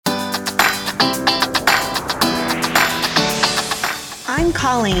I'm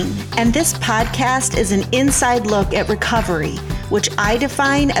Colleen, and this podcast is an inside look at recovery, which I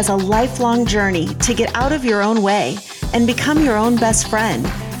define as a lifelong journey to get out of your own way and become your own best friend.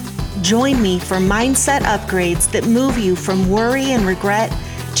 Join me for mindset upgrades that move you from worry and regret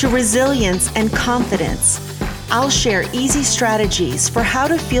to resilience and confidence. I'll share easy strategies for how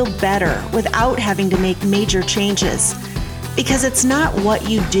to feel better without having to make major changes. Because it's not what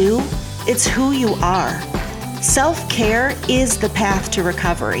you do, it's who you are. Self-care is the path to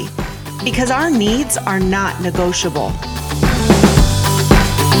recovery because our needs are not negotiable.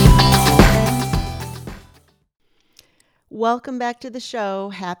 Welcome back to the show.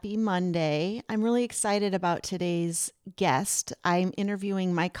 Happy Monday. I'm really excited about today's guest. I'm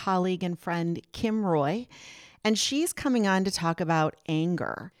interviewing my colleague and friend, Kim Roy, and she's coming on to talk about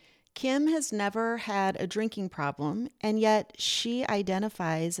anger. Kim has never had a drinking problem, and yet she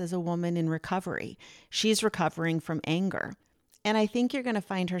identifies as a woman in recovery. She's recovering from anger. And I think you're going to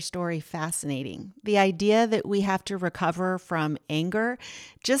find her story fascinating. The idea that we have to recover from anger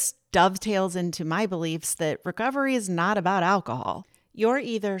just dovetails into my beliefs that recovery is not about alcohol. You're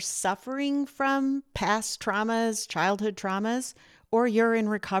either suffering from past traumas, childhood traumas, or you're in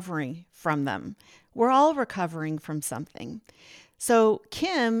recovery from them. We're all recovering from something. So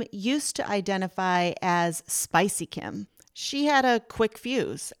Kim used to identify as Spicy Kim. She had a quick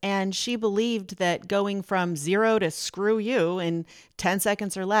fuse, and she believed that going from zero to screw you in 10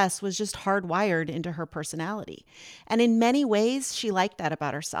 seconds or less was just hardwired into her personality. And in many ways, she liked that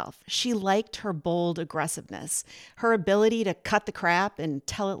about herself. She liked her bold aggressiveness. Her ability to cut the crap and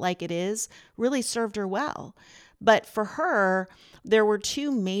tell it like it is really served her well. But for her, there were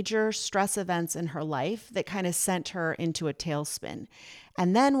two major stress events in her life that kind of sent her into a tailspin.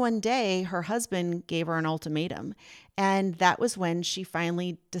 And then one day, her husband gave her an ultimatum. And that was when she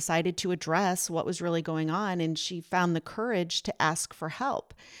finally decided to address what was really going on. And she found the courage to ask for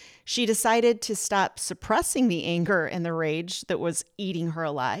help. She decided to stop suppressing the anger and the rage that was eating her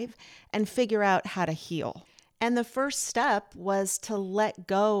alive and figure out how to heal. And the first step was to let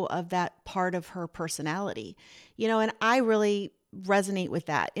go of that part of her personality. And I really resonate with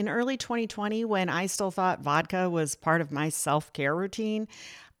that. In early 2020, when I still thought vodka was part of my self-care routine,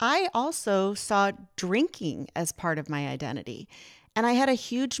 I also saw drinking as part of my identity. And I had a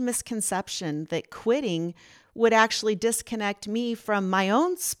huge misconception that quitting would actually disconnect me from my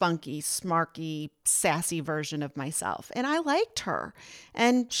own spunky, smarky, sassy version of myself. And I liked her,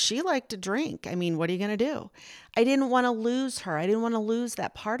 and she liked to drink. I mean, what are you going to do? I didn't want to lose her. I didn't want to lose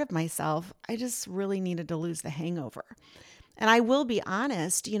that part of myself. I just really needed to lose the hangover. And I will be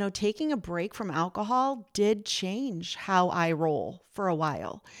honest, taking a break from alcohol did change how I roll for a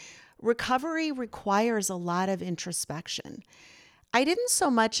while. Recovery requires a lot of introspection. I didn't so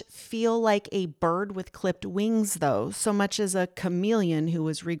much feel like a bird with clipped wings, though, so much as a chameleon who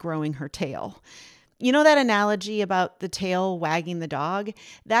was regrowing her tail. You know that analogy about the tail wagging the dog?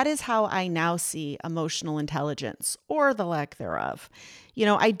 That is how I now see emotional intelligence, or the lack thereof.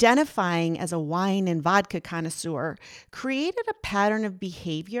 Identifying as a wine and vodka connoisseur created a pattern of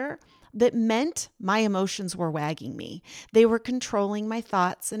behavior that meant my emotions were wagging me. They were controlling my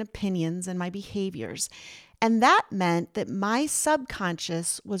thoughts and opinions and my behaviors. And that meant that my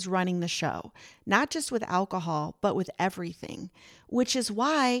subconscious was running the show, not just with alcohol, but with everything, which is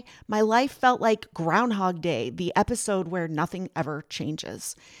why my life felt like Groundhog Day, the episode where nothing ever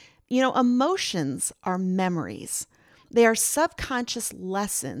changes. Emotions are memories. They are subconscious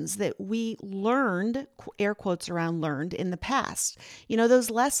lessons that we learned, air quotes around learned, in the past. Those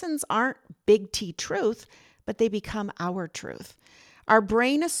lessons aren't big T truth, but they become our truth. Our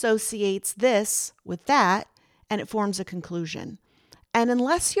brain associates this with that, and it forms a conclusion. And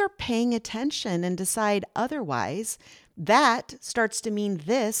unless you're paying attention and decide otherwise, that starts to mean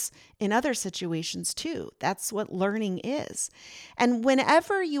this in other situations too. That's what learning is. And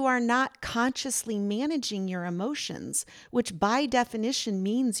whenever you are not consciously managing your emotions, which by definition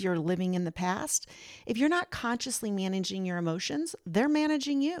means you're living in the past, if you're not consciously managing your emotions, they're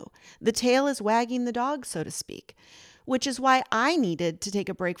managing you. The tail is wagging the dog, so to speak. Which is why I needed to take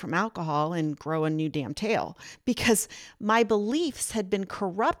a break from alcohol and grow a new damn tail, because my beliefs had been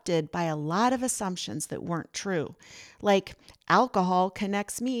corrupted by a lot of assumptions that weren't true. Like, alcohol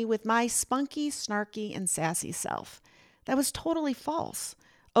connects me with my spunky, snarky, and sassy self. That was totally false.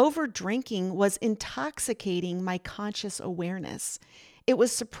 Over drinking was intoxicating my conscious awareness. It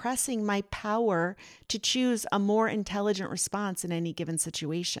was suppressing my power to choose a more intelligent response in any given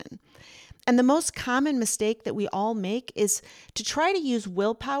situation. And the most common mistake that we all make is to try to use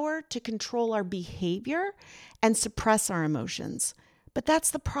willpower to control our behavior and suppress our emotions. But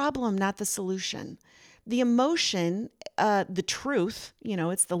that's the problem, not the solution. The emotion, the truth,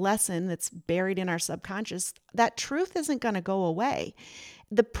 it's the lesson that's buried in our subconscious. That truth isn't going to go away.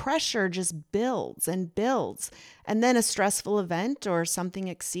 The pressure just builds and builds. And then a stressful event or something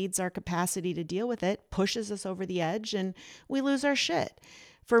exceeds our capacity to deal with it, pushes us over the edge, and we lose our shit.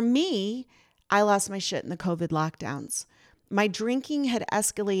 For me, I lost my shit in the COVID lockdowns. My drinking had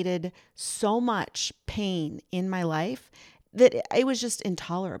escalated so much pain in my life that it was just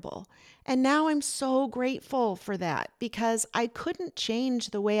intolerable. And now I'm so grateful for that because I couldn't change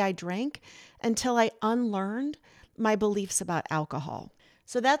the way I drank until I unlearned my beliefs about alcohol.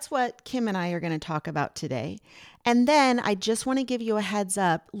 So that's what Kim and I are going to talk about today. And then I just want to give you a heads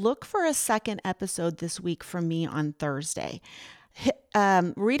up. Look for a second episode this week from me on Thursday.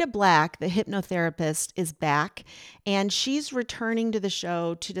 Rita Black, the hypnotherapist, is back and she's returning to the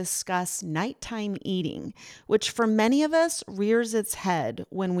show to discuss nighttime eating, which for many of us rears its head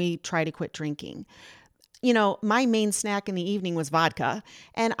when we try to quit drinking. My main snack in the evening was vodka,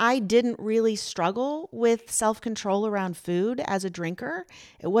 and I didn't really struggle with self control around food as a drinker.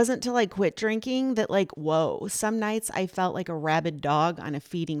 It wasn't until I quit drinking that, like, whoa, some nights I felt like a rabid dog on a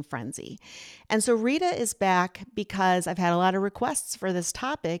feeding frenzy. And so Rita is back because I've had a lot of requests for this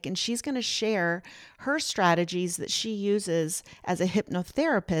topic, and she's going to share her strategies that she uses as a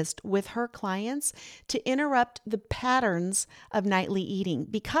hypnotherapist with her clients to interrupt the patterns of nightly eating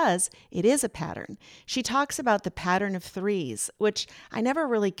because it is a pattern. She talks about the pattern of threes, which I never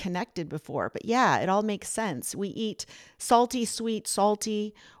really connected before, but yeah, it all makes sense. We eat salty, sweet,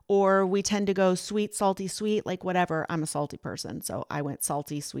 salty, or we tend to go sweet, salty, sweet, like whatever. I'm a salty person, so I went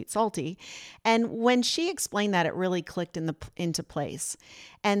salty, sweet, salty. And when she explained that, it really clicked into place.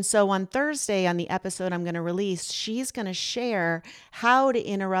 And so on Thursday, on the episode I'm going to release, she's going to share how to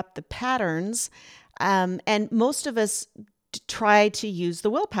interrupt the patterns. And most of us try to use the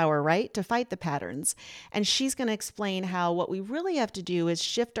willpower, right, to fight the patterns. And she's going to explain how what we really have to do is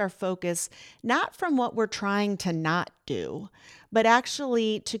shift our focus not from what we're trying to not do, but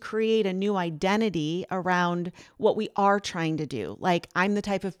actually to create a new identity around what we are trying to do. Like, I'm the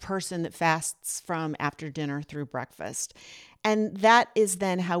type of person that fasts from after dinner through breakfast. And that is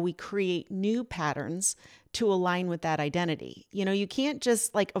then how we create new patterns to align with that identity. You can't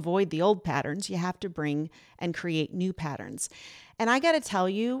just like avoid the old patterns. You have to bring and create new patterns. And I got to tell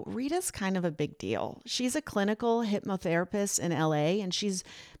you, Rita's kind of a big deal. She's a clinical hypnotherapist in LA, and she's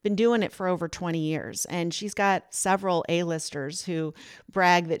been doing it for over 20 years. And she's got several A-listers who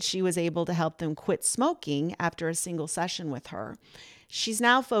brag that she was able to help them quit smoking after a single session with her. She's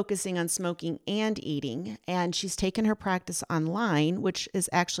now focusing on smoking and eating, and she's taken her practice online, which is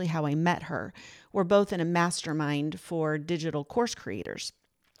actually how I met her. We're both in a mastermind for digital course creators.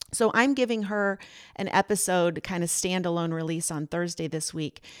 So I'm giving her an episode kind of standalone release on Thursday this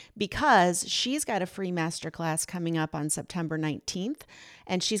week because she's got a free masterclass coming up on September 19th.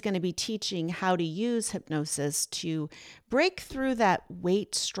 And she's going to be teaching how to use hypnosis to break through that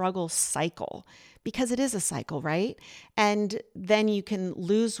weight struggle cycle, because it is a cycle, right? And then you can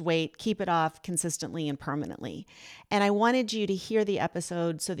lose weight, keep it off consistently and permanently. And I wanted you to hear the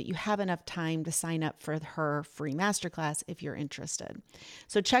episode so that you have enough time to sign up for her free masterclass if you're interested.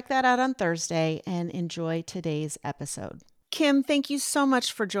 So check that out on Thursday and enjoy today's episode. Kim, thank you so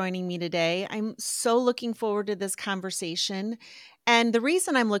much for joining me today. I'm so looking forward to this conversation. And the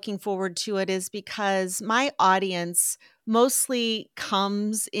reason I'm looking forward to it is because my audience mostly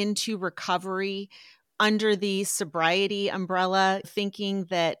comes into recovery under the sobriety umbrella, thinking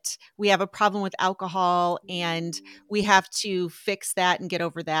that we have a problem with alcohol and we have to fix that and get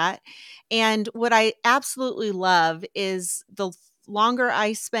over that. And what I absolutely love is the longer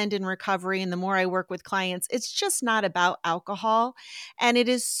I spend in recovery and the more I work with clients, it's just not about alcohol. And it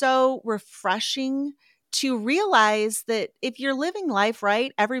is so refreshing to realize that if you're living life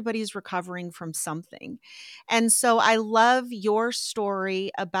right, everybody's recovering from something. And so I love your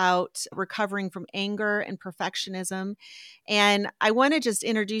story about recovering from anger and perfectionism. And I want to just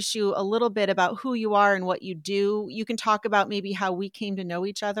introduce you a little bit about who you are and what you do. You can talk about maybe how we came to know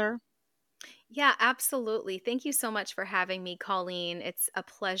each other. Yeah, absolutely. Thank you so much for having me, Colleen. It's a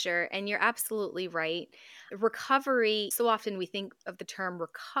pleasure. And you're absolutely right. Recovery, so often we think of the term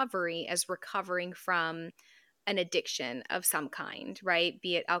recovery as recovering from an addiction of some kind, right?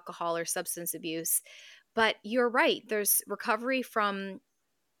 Be it alcohol or substance abuse. But you're right. There's recovery from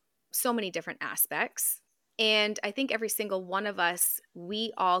so many different aspects. And I think every single one of us,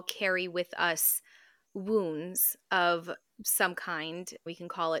 we all carry with us wounds of some kind. We can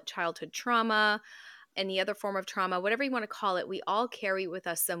call it childhood trauma, any other form of trauma, whatever you want to call it. We all carry with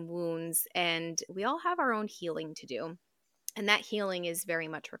us some wounds and we all have our own healing to do. And that healing is very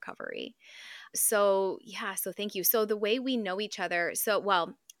much recovery. So, yeah, so thank you. So the way we know each other,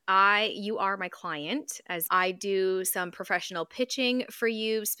 you are my client as I do some professional pitching for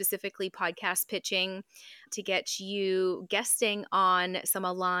you, specifically podcast pitching to get you guesting on some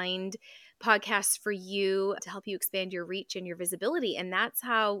aligned podcasts for you to help you expand your reach and your visibility. And that's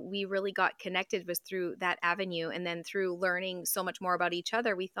how we really got connected, was through that avenue. And then through learning so much more about each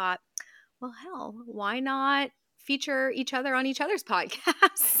other, we thought, well, hell, why not feature each other on each other's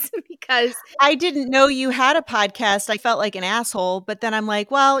podcasts? Because I didn't know you had a podcast. I felt like an asshole, but then I'm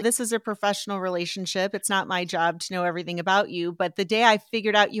like, well, this is a professional relationship. It's not my job to know everything about you. But the day I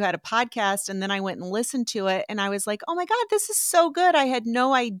figured out you had a podcast and then I went and listened to it and I was like, oh my God, this is so good. I had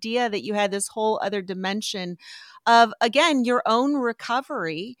no idea that you had this whole other dimension of, again, your own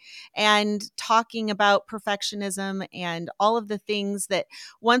recovery and talking about perfectionism and all of the things that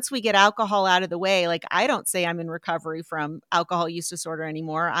once we get alcohol out of the way, like I don't say I'm in recovery from alcohol use disorder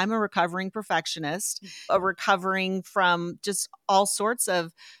anymore. I'm a recovering perfectionist, a recovering from just all sorts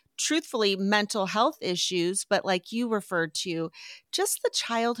of truthfully mental health issues, but like you referred to, just the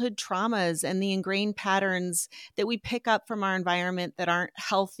childhood traumas and the ingrained patterns that we pick up from our environment that aren't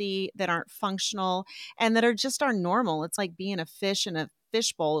healthy, that aren't functional, and that are just our normal. It's like being a fish in a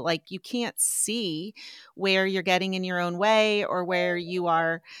fishbowl. Like you can't see where you're getting in your own way or where you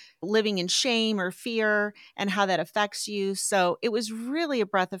are living in shame or fear and how that affects you. So it was really a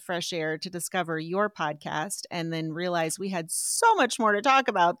breath of fresh air to discover your podcast and then realize we had so much more to talk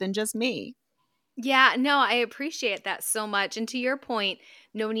about than just me. yeah, no, I appreciate that so much. And to your point,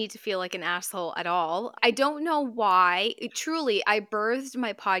 no need to feel like an asshole at all. I don't know why. Truly, I birthed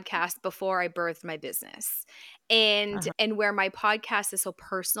my podcast before I birthed my business. And Uh-huh. and where my podcast is so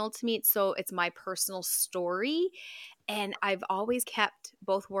personal to me, it's my personal story, and I've always kept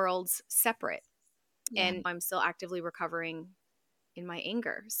both worlds separate. Yeah. And I'm still actively recovering in my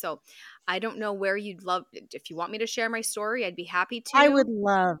anger. So, I don't know where you'd love, if you want me to share my story, I'd be happy I to. would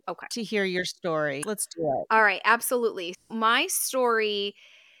love Okay. to hear your story. Let's do it. All right, absolutely. My story,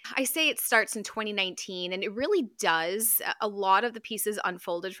 I say it starts in 2019, and it really does. A lot of the pieces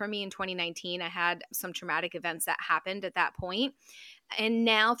unfolded for me in 2019. I had some traumatic events that happened at that point. And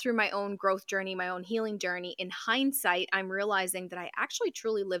now, through my own growth journey, my own healing journey, in hindsight, I'm realizing that I actually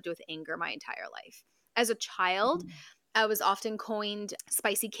truly lived with anger my entire life. As a child, Mm. I was often coined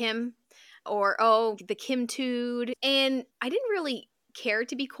Spicy Kim or, oh, the Kim Tude. And I didn't really care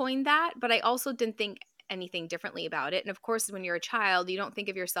to be coined that, but I also didn't think anything differently about it. And of course, when you're a child, you don't think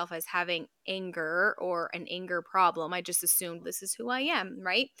of yourself as having anger or an anger problem. I just assumed this is who I am,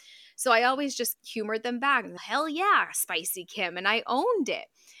 right? So I always just humored them back. Hell yeah, Spicy Kim. And I owned it.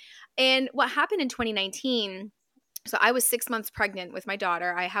 And what happened in 2019, so I was 6 months pregnant with my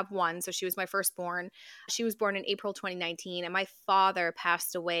daughter. I have one, so she was my firstborn. She was born in April 2019, and my father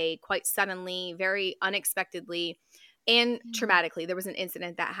passed away quite suddenly, very unexpectedly, and Mm. traumatically. There was an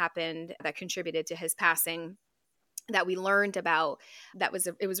incident that happened that contributed to his passing that we learned about.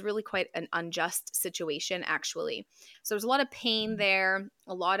 It was really quite an unjust situation, actually. So there's a lot of pain there,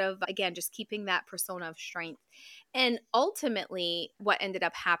 a lot of, again, just keeping that persona of strength. And ultimately what ended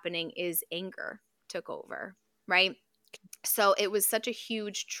up happening is anger took over, right? So it was such a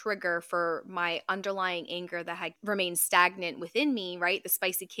huge trigger for my underlying anger that had remained stagnant within me, right? The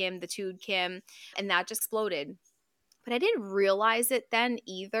Spicy Kim, the Tude Kim, and that just exploded. But I didn't realize it then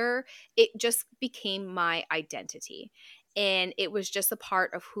either. It just became my identity. And it was just a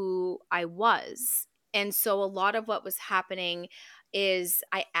part of who I was. And so a lot of what was happening is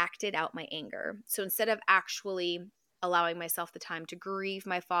I acted out my anger. So instead of actually allowing myself the time to grieve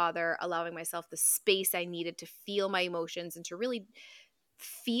my father, allowing myself the space I needed to feel my emotions and to really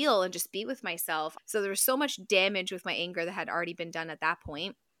feel and just be with myself. So there was so much damage with my anger that had already been done at that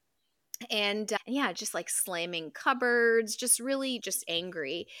point. And yeah, just like slamming cupboards, just really just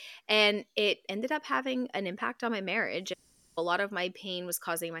angry. And it ended up having an impact on my marriage. A lot of my pain was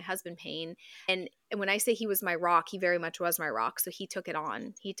causing my husband pain. And when I say he was my rock, he very much was my rock. So he took it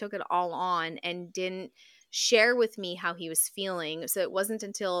on. He took it all on and didn't share with me how he was feeling. So it wasn't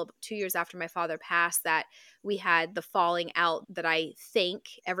until 2 years after my father passed that we had the falling out that I thank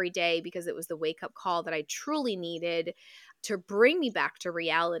every day, because it was the wake up call that I truly needed to bring me back to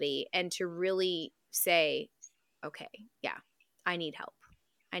reality and to really say, okay, yeah, I need help.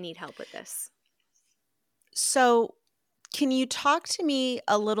 I need help with this. So, can you talk to me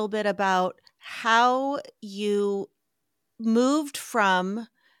a little bit about how you moved from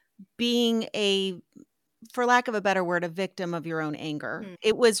being a for lack of a better word, a victim of your own anger. Mm.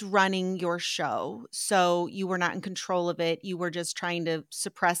 It was running your show. So you were not in control of it. You were just trying to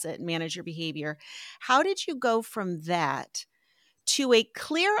suppress it and manage your behavior. How did you go from that to a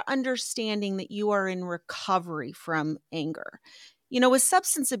clear understanding that you are in recovery from anger? With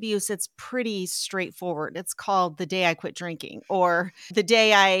substance abuse, it's pretty straightforward. It's called the day I quit drinking or the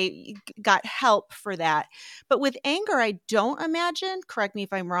day I got help for that. But with anger, I don't imagine, correct me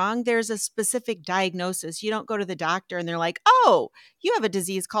if I'm wrong, there's a specific diagnosis. You don't go to the doctor and they're like, oh, you have a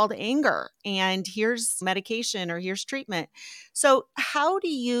disease called anger, and here's medication or here's treatment. So, how do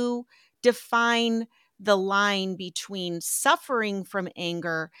you define the line between suffering from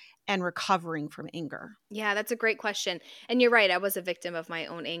anger and recovering from anger? Yeah, that's a great question. And you're right, I was a victim of my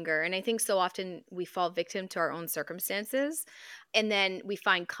own anger. And I think so often we fall victim to our own circumstances. And then we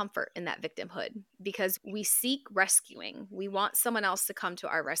find comfort in that victimhood because we seek rescuing. We want someone else to come to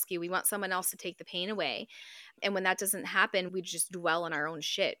our rescue. We want someone else to take the pain away. And when that doesn't happen, we just dwell on our own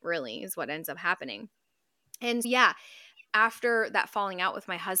shit, really, is what ends up happening. And yeah, after that falling out with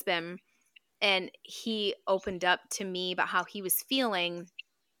my husband, and he opened up to me about how he was feeling,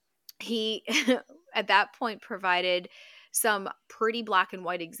 he at that point provided some pretty black and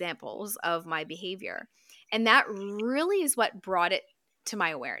white examples of my behavior. And that really is what brought it to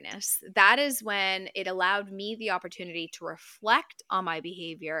my awareness. That is when it allowed me the opportunity to reflect on my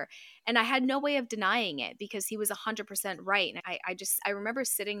behavior. And I had no way of denying it because he was 100% right. And I remember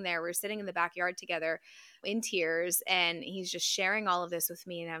sitting there, we were sitting in the backyard together in tears, and he's just sharing all of this with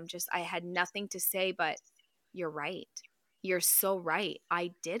me. And I had nothing to say but, you're right. You're so right.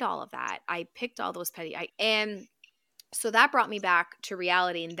 I did all of that. I picked all those and so that brought me back to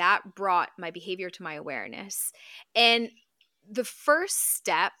reality, and that brought my behavior to my awareness. And the first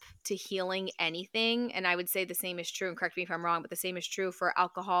step to healing anything, and I would say the same is true, and correct me if I'm wrong, but the same is true for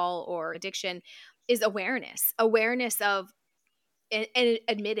alcohol or addiction, is awareness. Awareness of and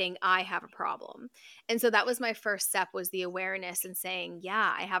admitting I have a problem. And so that was my first step, was the awareness and saying,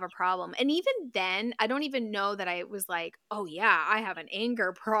 yeah, I have a problem. And even then, I don't even know that I was like, oh yeah, I have an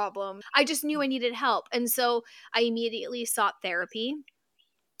anger problem. I just knew I needed help. And so I immediately sought therapy.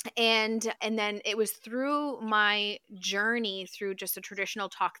 And then it was through my journey through just a traditional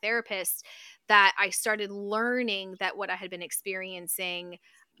talk therapist that I started learning that what I had been experiencing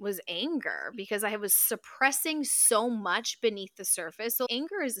was anger, because I was suppressing so much beneath the surface. So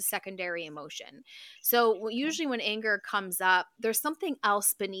anger is a secondary emotion. So usually when anger comes up, there's something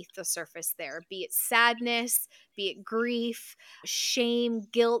else beneath the surface there, be it sadness, be it grief, shame,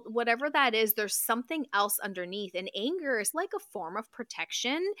 guilt, whatever that is, there's something else underneath. And anger is like a form of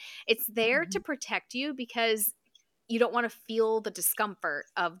protection. It's there to Mhm. protect you because you don't want to feel the discomfort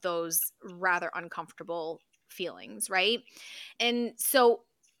of those rather uncomfortable feelings, right? And so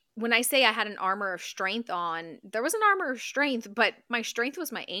when I say I had an armor of strength on, there was an armor of strength, but my strength was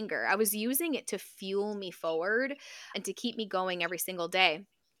my anger. I was using it to fuel me forward and to keep me going every single day.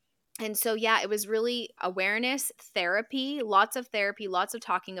 And so, yeah, it was really awareness, therapy, lots of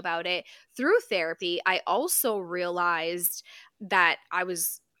talking about it. Through therapy, I also realized that I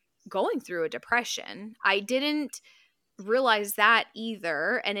was going through a depression. I didn't realize that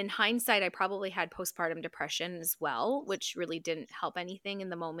either. And in hindsight, I probably had postpartum depression as well, which really didn't help anything in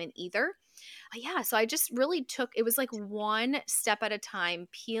the moment either. Yeah, so I just really took it was like one step at a time,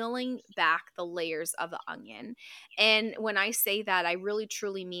 peeling back the layers of the onion. And when I say that, I really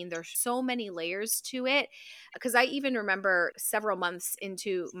truly mean there's so many layers to it. Because I even remember several months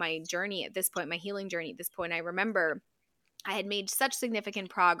into my journey at this point, my healing journey at this point, I remember I had made such significant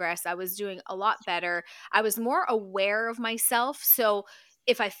progress. I was doing a lot better. I was more aware of myself. So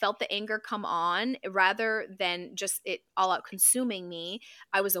if I felt the anger come on, rather than just it all out consuming me,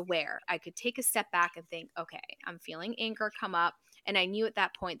 I was aware. I could take a step back and think, okay, I'm feeling anger come up. And I knew at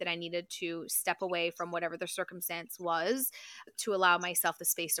that point that I needed to step away from whatever the circumstance was to allow myself the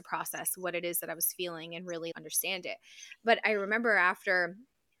space to process what it is that I was feeling and really understand it. But I remember after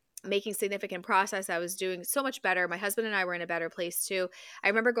making significant process, I was doing so much better. My husband and I were in a better place too. I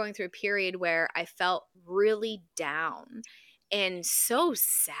remember going through a period where I felt really down and so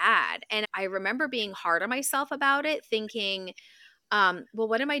sad. And I remember being hard on myself about it, thinking, well,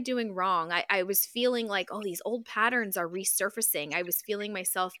 what am I doing wrong? I was feeling like, oh, these old patterns are resurfacing. I was feeling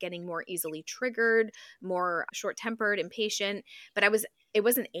myself getting more easily triggered, more short tempered, impatient. But it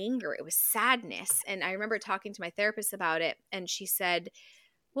wasn't anger, it was sadness. And I remember talking to my therapist about it. And she said,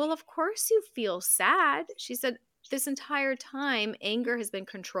 well, of course you feel sad. She said, this entire time, anger has been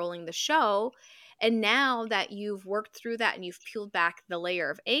controlling the show. And now that you've worked through that and you've peeled back the layer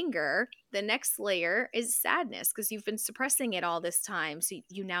of anger, the next layer is sadness because you've been suppressing it all this time. So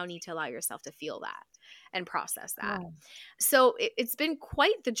you now need to allow yourself to feel that and process that. Wow. So it's been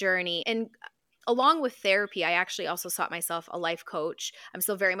quite the journey. And along with therapy, I actually also sought myself a life coach. I'm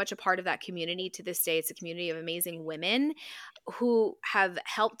still very much a part of that community to this day. It's a community of amazing women who have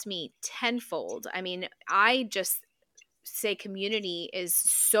helped me tenfold. I mean, I just say community is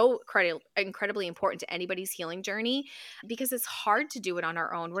so incredibly important to anybody's healing journey because it's hard to do it on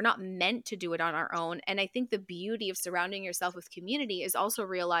our own. We're not meant to do it on our own. And I think the beauty of surrounding yourself with community is also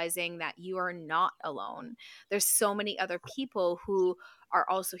realizing that you are not alone. There's so many other people who are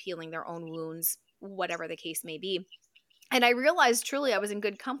also healing their own wounds, whatever the case may be. And I realized truly I was in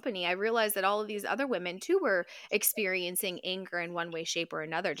good company. I realized that all of these other women too were experiencing anger in one way, shape, or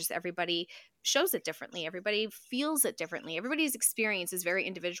another. Just everybody shows it differently. Everybody feels it differently. Everybody's experience is very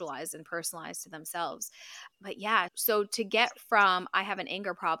individualized and personalized to themselves. But yeah, so to get from I have an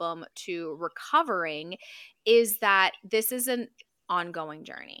anger problem to recovering is that this is an ongoing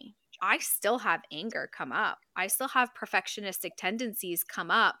journey. I still have anger come up. I still have perfectionistic tendencies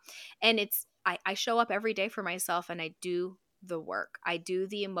come up. And I show up every day for myself and I do the work. I do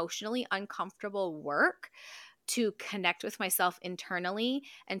the emotionally uncomfortable work to connect with myself internally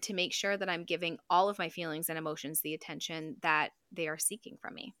and to make sure that I'm giving all of my feelings and emotions the attention that they are seeking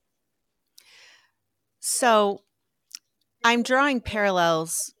from me. So I'm drawing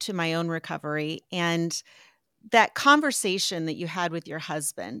parallels to my own recovery and that conversation that you had with your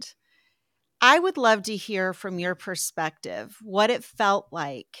husband. I would love to hear from your perspective what it felt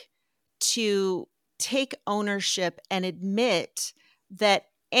like to take ownership and admit that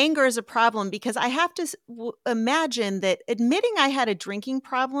anger is a problem, because I have to imagine that admitting I had a drinking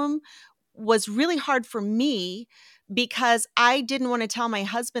problem was really hard for me because I didn't want to tell my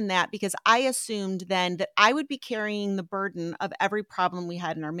husband that, because I assumed then that I would be carrying the burden of every problem we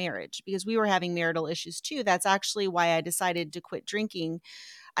had in our marriage because we were having marital issues too. That's actually why I decided to quit drinking.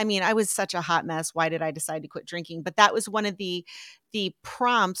 I mean, I was such a hot mess. Why did I decide to quit drinking? But that was one of the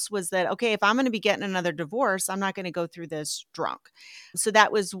prompts, was that, okay, if I'm going to be getting another divorce, I'm not going to go through this drunk. So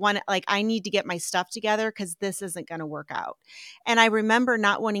that was one, like, I need to get my stuff together because this isn't going to work out. And I remember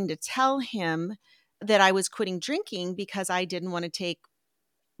not wanting to tell him that I was quitting drinking because I didn't want to take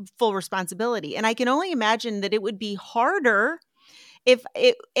full responsibility. And I can only imagine that it would be harder if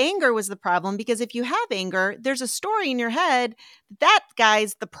anger was the problem, because if you have anger, there's a story in your head that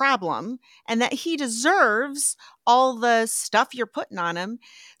guy's the problem and that he deserves all the stuff you're putting on him.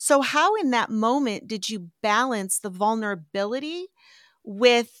 So how in that moment did you balance the vulnerability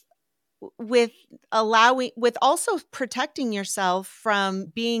with with allowing, with also protecting yourself from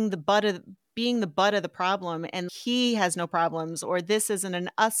being the butt of the problem, and he has no problems, or this isn't an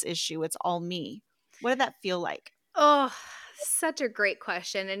us issue, it's all me? What did that feel like? Oh, such a great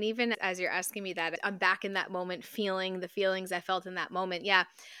question. And even as you're asking me that, I'm back in that moment feeling the feelings I felt in that moment. Yeah.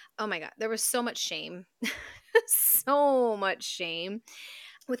 Oh my God. There was so much shame. So much shame.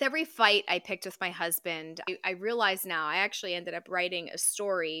 With every fight I picked with my husband, I realize now I actually ended up writing a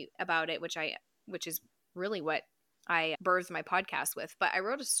story about it, which is really what I birthed my podcast with. But I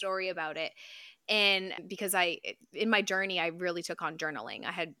wrote a story about it. And because in my journey, I really took on journaling.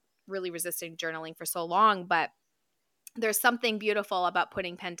 I had really resisted journaling for so long, but there's something beautiful about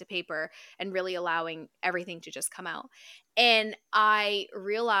putting pen to paper and really allowing everything to just come out. And I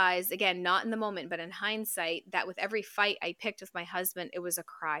realized, again, not in the moment, but in hindsight, that with every fight I picked with my husband, it was a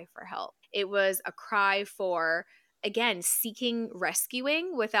cry for help. It was a cry for, again, seeking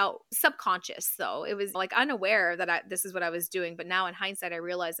rescuing without subconscious, though. It was like unaware that this is what I was doing. But now in hindsight, I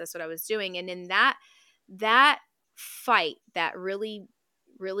realized that's what I was doing. And in that fight that really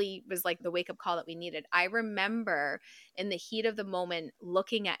was like the wake up call that we needed. I remember in the heat of the moment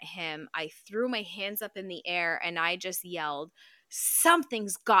looking at him, I threw my hands up in the air and I just yelled,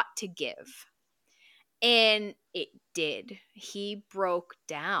 "Something's got to give." And it did. He broke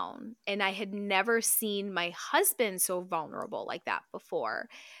down. And I had never seen my husband so vulnerable like that before.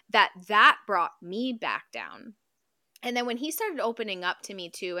 That brought me back down. And then when he started opening up to me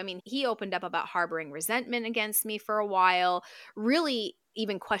too, I mean, he opened up about harboring resentment against me for a while, really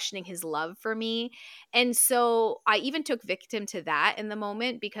even questioning his love for me. And so I even took victim to that in the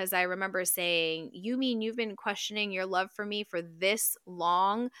moment because I remember saying, "You mean you've been questioning your love for me for this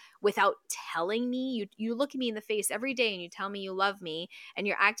long without telling me? You look at me in the face every day and you tell me you love me and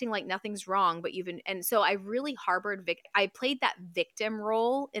you're acting like nothing's wrong, but you've been." And so I really I played that victim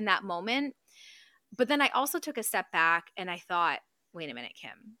role in that moment, but then I also took a step back and I thought, wait a minute,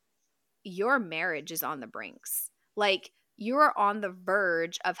 Kim, your marriage is on the brinks. Like, you are on the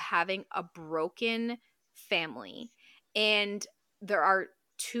verge of having a broken family. And there are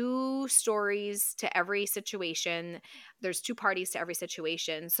two stories to every situation. There's two parties to every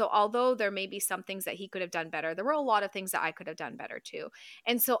situation. So although there may be some things that he could have done better, there were a lot of things that I could have done better too.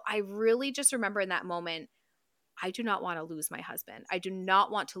 And so I really just remember in that moment, I do not want to lose my husband. I do not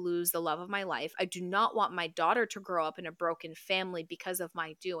want to lose the love of my life. I do not want my daughter to grow up in a broken family because of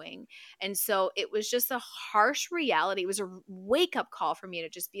my doing. And so it was just a harsh reality. It was a wake up call for me to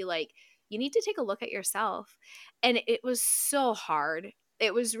just be like, you need to take a look at yourself. And it was so hard.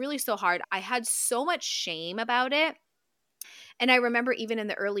 It was really so hard. I had so much shame about it, and I remember even in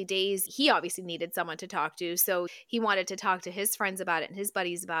the early days, he obviously needed someone to talk to. So he wanted to talk to his friends about it and his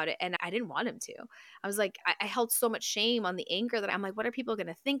buddies about it. And I didn't want him to. I was like, I held so much shame on the anger that I'm like, what are people going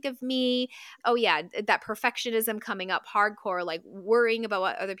to think of me? Oh, yeah, that perfectionism coming up hardcore, like worrying about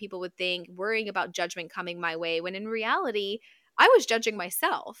what other people would think, worrying about judgment coming my way. When in reality, I was judging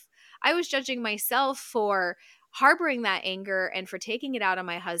myself. I was judging myself for harboring that anger and for taking it out on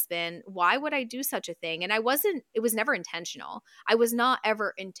my husband. Why would I do such a thing? And it was never intentional. I was not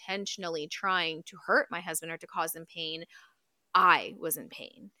ever intentionally trying to hurt my husband or to cause him pain. I was in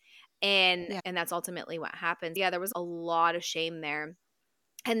pain. Yeah. And that's ultimately what happened. Yeah, there was a lot of shame there.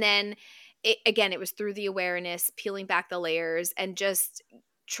 And then it was through the awareness, peeling back the layers and just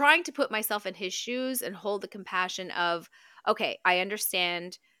trying to put myself in his shoes and hold the compassion of, okay, I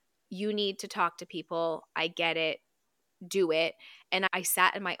understand you need to talk to people. I get it, do it. And I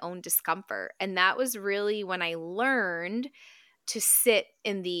sat in my own discomfort. And that was really when I learned to sit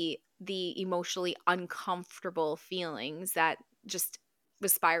in the emotionally uncomfortable feelings that just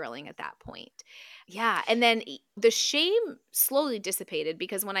was spiraling at that point. Yeah, and then the shame slowly dissipated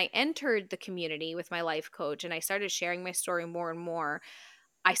because when I entered the community with my life coach and I started sharing my story more and more,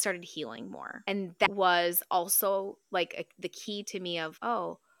 I started healing more. And that was also like the key to me of,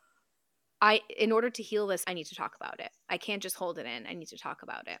 oh, in order to heal this, I need to talk about it. I can't just hold it in. I need to talk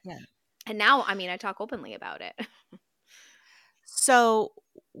about it. Yeah. And now, I mean, I talk openly about it. So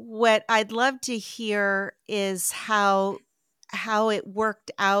what I'd love to hear is how it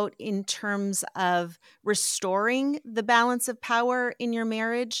worked out in terms of restoring the balance of power in your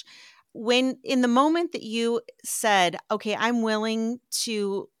marriage. When in the moment that you said, "Okay, I'm willing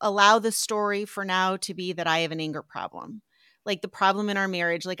to allow the story for now to be that I have an anger problem." Like the problem in our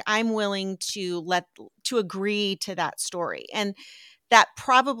marriage, like I'm willing to agree to that story. And that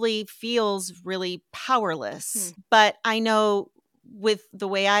probably feels really powerless. Hmm. But I know with the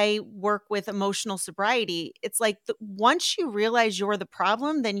way I work with emotional sobriety, it's like once you realize you're the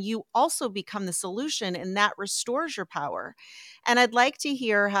problem, then you also become the solution, and that restores your power. And I'd like to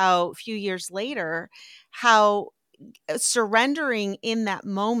hear how a few years later, how surrendering in that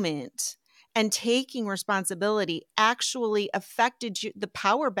moment and taking responsibility actually affected the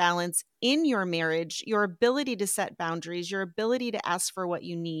power balance in your marriage, your ability to set boundaries, your ability to ask for what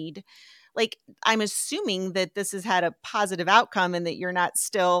you need. Like, I'm assuming that this has had a positive outcome and that you're not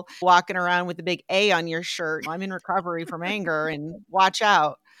still walking around with a big A on your shirt. I'm in recovery from anger and watch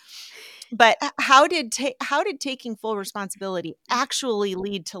out. But how did taking full responsibility actually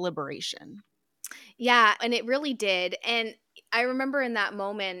lead to liberation? Yeah, and it really did. And I remember in that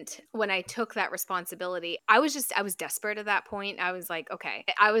moment when I took that responsibility, I was desperate at that point. I was like, okay,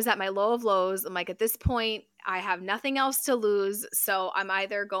 I was at my low of lows. I'm like, at this point, I have nothing else to lose. So I'm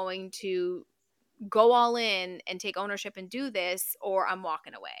either going to go all in and take ownership and do this, or I'm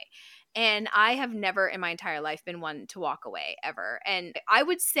walking away. And I have never in my entire life been one to walk away ever. And I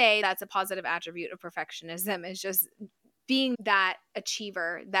would say that's a positive attribute of perfectionism is just being that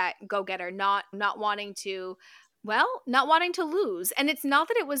achiever, that go-getter, not wanting to not wanting to lose. And it's not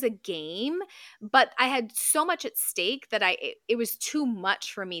that it was a game, but I had so much at stake that it was too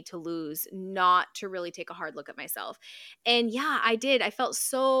much for me to lose, not to really take a hard look at myself. And yeah, I did. I felt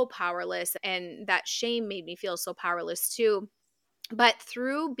so powerless, and that shame made me feel so powerless too. But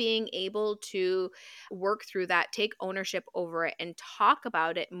through being able to work through that, take ownership over it, and talk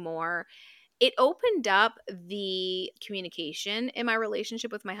about it more, it opened up the communication in my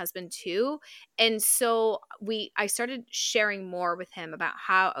relationship with my husband too. And so I started sharing more with him about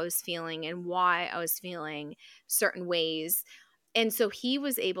how I was feeling and why I was feeling certain ways. And so he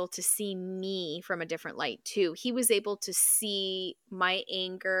was able to see me from a different light too. He was able to see my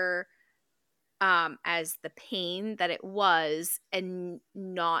anger as the pain that it was, and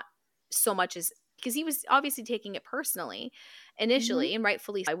not so much as, because he was obviously taking it personally Mhm. initially, and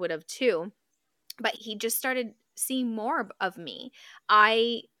rightfully I would have too, but he just started seeing more of me.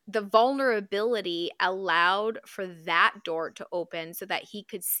 I the vulnerability allowed for that door to open so that he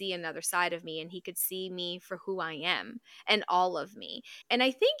could see another side of me and he could see me for who I am and all of me. And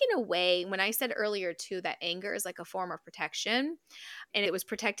I think, in a way, when I said earlier too that anger is like a form of protection, and it was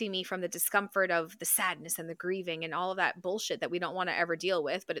protecting me from the discomfort of the sadness and the grieving and all of that bullshit that we don't want to ever deal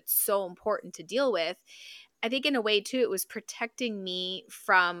with, but it's so important to deal with. I think, in a way too, it was protecting me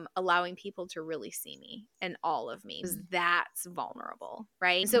from allowing people to really see me and all of me, 'cause that's vulnerable,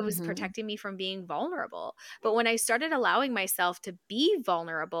 right? So it was Mm-hmm. protecting me from being vulnerable. But when I started allowing myself to be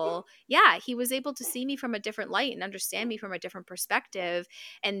vulnerable, yeah, he was able to see me from a different light and understand me from a different perspective.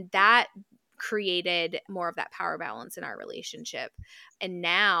 And that created more of that power balance in our relationship. And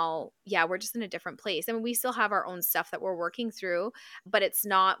now, yeah, we're just in a different place. I mean, we still have our own stuff that we're working through, but it's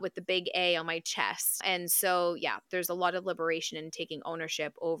not with the big A on my chest. And so, yeah, there's a lot of liberation in taking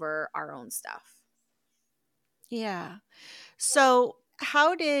ownership over our own stuff. Yeah. So,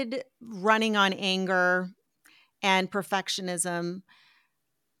 how did running on anger and perfectionism,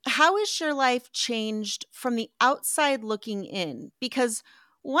 how has your life changed from the outside looking in? Because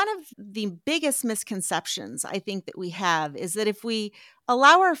one of the biggest misconceptions I think that we have is that if we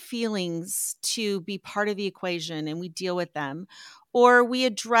allow our feelings to be part of the equation and we deal with them, or we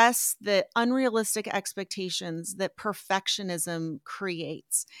address the unrealistic expectations that perfectionism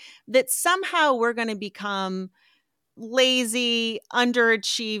creates, that somehow we're going to become lazy,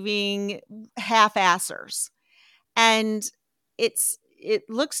 underachieving half-assers. And it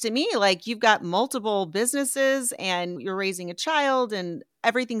looks to me like you've got multiple businesses and you're raising a child and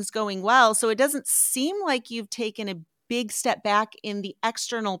everything's going well. So it doesn't seem like you've taken a big step back in the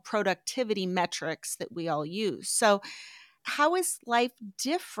external productivity metrics that we all use. So how is life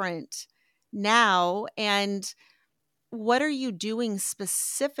different now? And what are you doing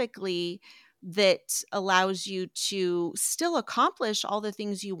specifically that allows you to still accomplish all the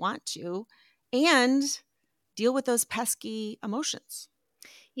things you want to and deal with those pesky emotions?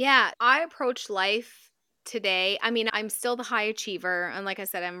 Yeah, I approach life today. I mean, I'm still the high achiever. And like I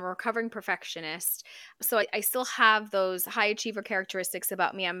said, I'm a recovering perfectionist. So I still have those high achiever characteristics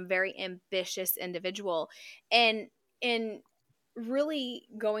about me. I'm a very ambitious individual. And in really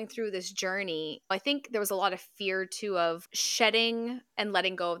going through this journey, I think there was a lot of fear too of shedding and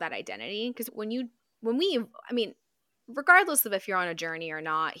letting go of that identity. Because when we, I mean, regardless of if you're on a journey or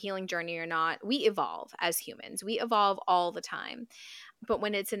not, healing journey or not, we evolve as humans. We evolve all the time. But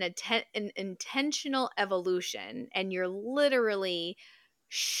when it's an intentional evolution and you're literally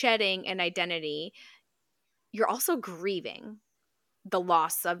shedding an identity, you're also grieving the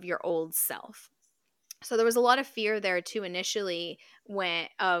loss of your old self. So there was a lot of fear there too initially, when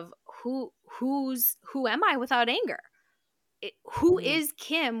of who am I without anger? Who Mm. is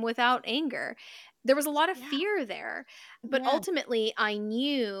Kim without anger? There was a lot of Yeah. fear there. But Yeah. ultimately, I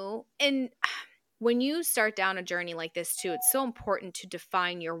knew. And when you start down a journey like this too, it's so important to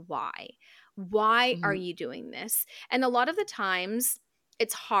define your why. Why are Mhm. you doing this? And a lot of the times,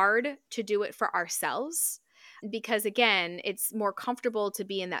 it's hard to do it for ourselves because, again, it's more comfortable to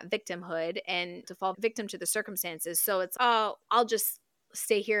be in that victimhood and to fall victim to the circumstances. So it's, oh, I'll just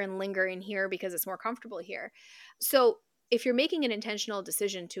stay here and linger in here because it's more comfortable here. So if you're making an intentional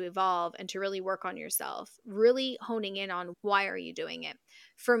decision to evolve and to really work on yourself, really honing in on why are you doing it?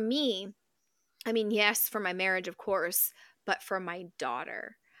 For me, I mean, yes, for my marriage, of course, but for my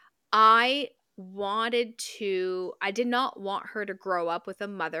daughter. I I did not want her to grow up with a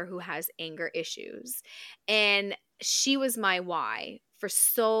mother who has anger issues. And she was my why. For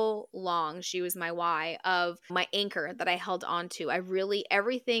so long, she was my why of my anchor that I held on to.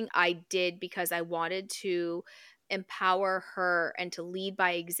 Everything I did because I wanted to empower her and to lead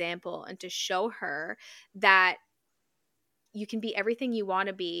by example and to show her that you can be everything you want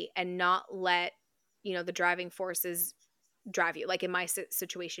to be and not let, the driving forces drive you, like in my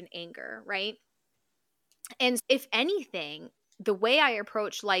situation, anger, right? And if anything, the way I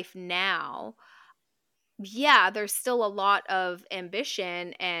approach life now, yeah, there's still a lot of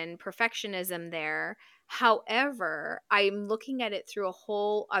ambition and perfectionism there. However, I'm looking at it through a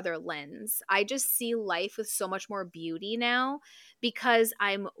whole other lens. I just see life with so much more beauty now because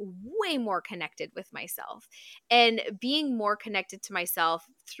I'm way more connected with myself. And being more connected to myself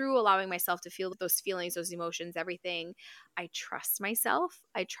through allowing myself to feel those feelings, those emotions, everything, I trust myself.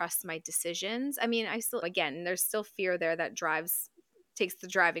 I trust my decisions. I mean, again, there's still fear there that takes the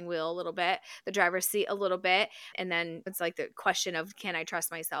driving wheel a little bit, the driver's seat a little bit. And then it's like the question of, can I trust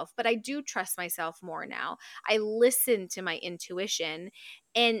myself? But I do trust myself more now. I listen to my intuition,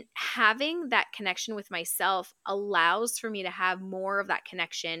 and having that connection with myself allows for me to have more of that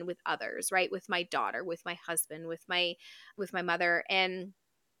connection with others, right? With my daughter, with my husband, with my mother. And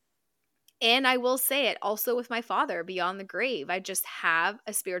And I will say it also with my father beyond the grave. I just have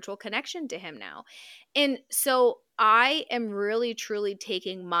a spiritual connection to him now. And so I am really truly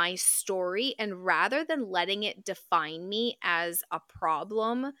taking my story, and rather than letting it define me as a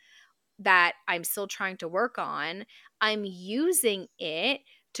problem that I'm still trying to work on, I'm using it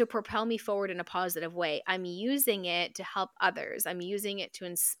to propel me forward in a positive way. I'm using it to help others. I'm using it to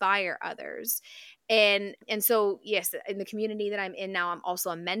inspire others. And so yes, in the community that I'm in now, I'm also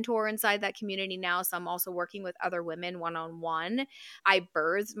a mentor inside that community now. So I'm also working with other women one on one. I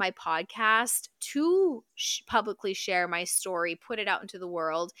birthed my podcast to publicly share my story, put it out into the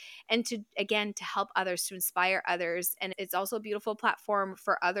world, and to again to help others, to inspire others. And it's also a beautiful platform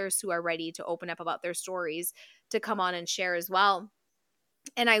for others who are ready to open up about their stories to come on and share as well.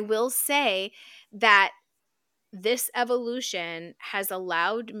 And I will say that this evolution has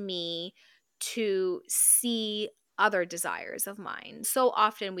allowed me to see other desires of mine. So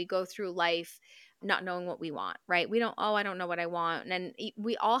often we go through life not knowing what we want, right? We don't, oh, I don't know what I want. And then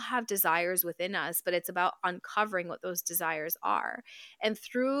we all have desires within us, but it's about uncovering what those desires are. And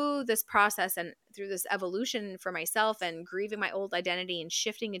through this process and through this evolution for myself and grieving my old identity and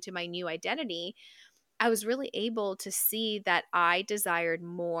shifting into my new identity, I was really able to see that I desired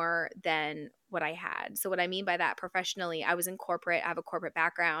more than what I had. So, what I mean by that professionally, I was in corporate, I have a corporate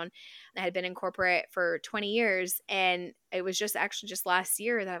background. I had been in corporate for 20 years. And it was just actually just last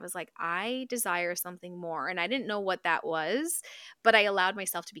year that I was like, I desire something more. And I didn't know what that was, but I allowed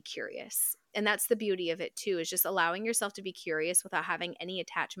myself to be curious. And that's the beauty of it too, is just allowing yourself to be curious without having any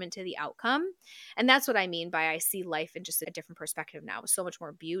attachment to the outcome. And that's what I mean by I see life in just a different perspective now with so much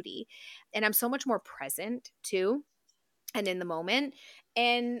more beauty, and I'm so much more present too and in the moment.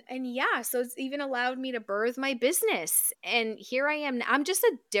 And yeah, so it's even allowed me to birth my business. And here I am. I'm just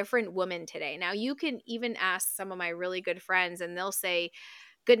a different woman today. Now you can even ask some of my really good friends and they'll say,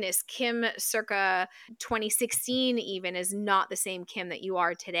 goodness, Kim circa 2016 even is not the same Kim that you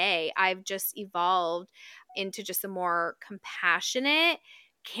are today. I've just evolved into just a more compassionate,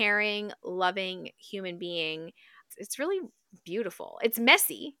 caring, loving human being. It's really beautiful. It's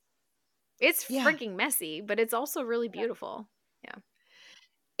messy, it's Yeah. freaking messy, but it's also really beautiful. Yeah.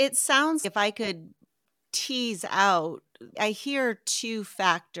 It sounds, if I could tease out, I hear two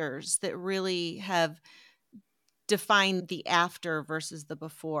factors that really have defined the after versus the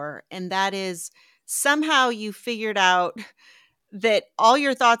before. And that is somehow you figured out that all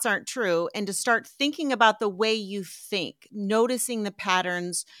your thoughts aren't true, and to start thinking about the way you think, noticing the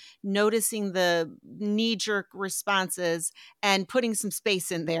patterns, noticing the knee jerk responses, and putting some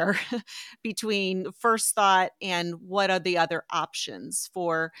space in there between first thought and what are the other options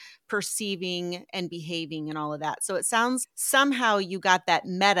for perceiving and behaving and all of that. So it sounds somehow you got that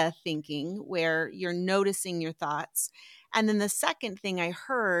meta thinking where you're noticing your thoughts. And then the second thing I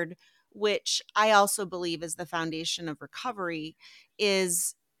heard, which I also believe is the foundation of recovery,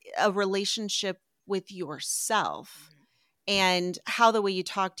 is a relationship with yourself and how the way you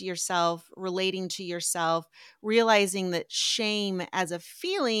talk to yourself, relating to yourself, realizing that shame as a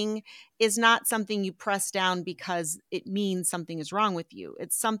feeling is not something you press down because it means something is wrong with you.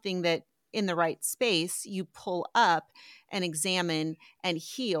 It's something that in the right space you pull up and examine and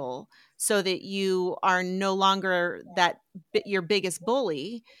heal so that you are no longer that your biggest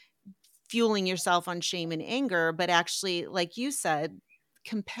bully fueling yourself on shame and anger, but actually, like you said,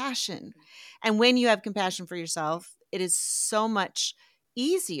 compassion. And when you have compassion for yourself, it is so much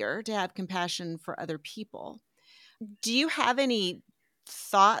easier to have compassion for other people. Do you have any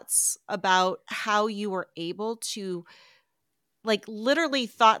thoughts about how you were able to, like, literally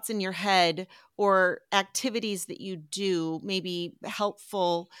thoughts in your head or activities that you do, maybe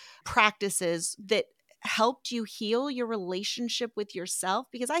helpful practices that helped you heal your relationship with yourself?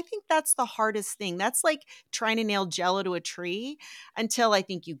 Because I think that's the hardest thing. That's like trying to nail jello to a tree until I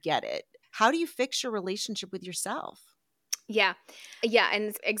think you get it. How do you fix your relationship with yourself? Yeah. Yeah.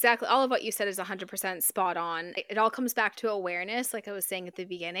 And exactly all of what you said is 100% spot on. It all comes back to awareness, like I was saying at the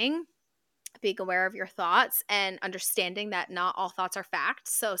beginning, being aware of your thoughts and understanding that not all thoughts are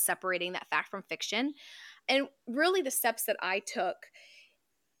facts. So separating that fact from fiction. And really, the steps that I took,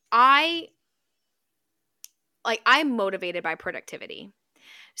 I I'm motivated by productivity.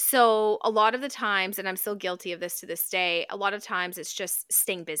 So a lot of the times, and I'm still guilty of this to this day, a lot of times it's just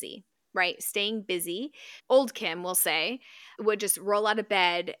staying busy, right? Staying busy. Old Kim will say, would just roll out of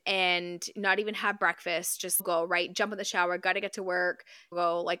bed and not even have breakfast, just go, right? Jump in the shower, got to get to work,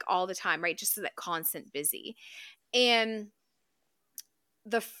 go like all the time, right? Just that constant busy. And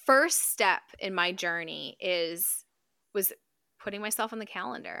the first step in my journey was putting myself on the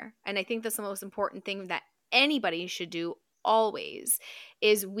calendar. And I think that's the most important thing that anybody should do always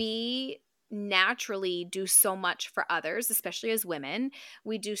is we naturally do so much for others, especially as women.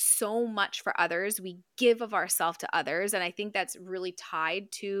 We do so much for others. We give of ourselves to others. And I think that's really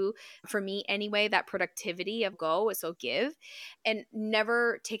tied to, for me anyway, that productivity of go, so give, and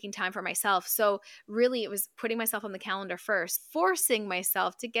never taking time for myself. So really, it was putting myself on the calendar first, forcing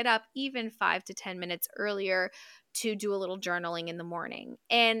myself to get up even 5 to 10 minutes earlier to do a little journaling in the morning.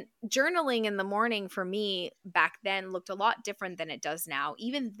 And journaling in the morning for me back then looked a lot different than it does now.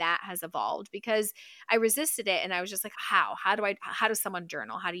 Even that has evolved because I resisted it and I was just like, how does someone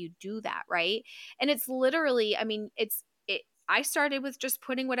journal? How do you do that, right? And it's literally, I mean, I started with just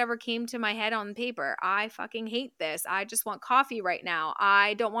putting whatever came to my head on paper. I fucking hate this. I just want coffee right now.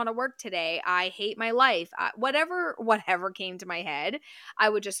 I don't want to work today. I hate my life. Whatever came to my head, I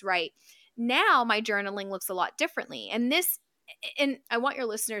would just write. Now my journaling looks a lot differently. And I want your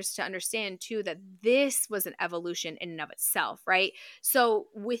listeners to understand too that this was an evolution in and of itself, right? So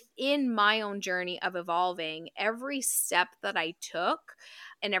within my own journey of evolving, every step that I took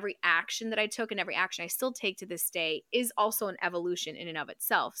and every action that I took and every action I still take to this day is also an evolution in and of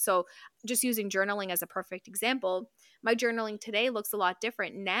itself. So just using journaling as a perfect example, my journaling today looks a lot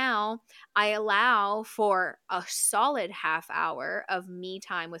different. Now I allow for a solid half hour of me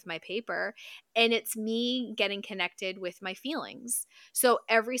time with my paper, and it's me getting connected with my feelings. So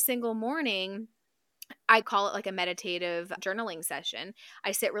every single morning, I call it like a meditative journaling session.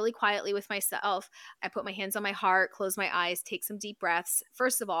 I sit really quietly with myself. I put my hands on my heart, close my eyes, take some deep breaths.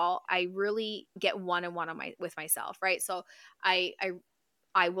 First of all, I really get one on one with myself, right? So I I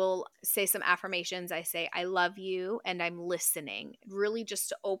I will say some affirmations. I say, I love you and I'm listening, really just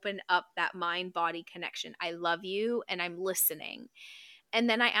to open up that mind body connection. I love you and I'm listening. And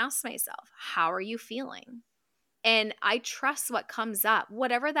then I ask myself, how are you feeling? And I trust what comes up,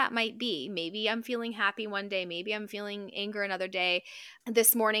 whatever that might be. Maybe I'm feeling happy one day, maybe I'm feeling anger another day.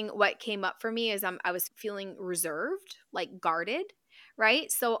 This morning, what came up for me is I was feeling reserved, like guarded,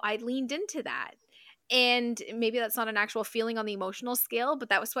 right? So I leaned into that. And maybe that's not an actual feeling on the emotional scale, but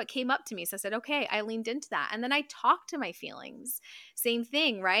that was what came up to me. So I said, okay, I leaned into that. And then I talked to my feelings. Same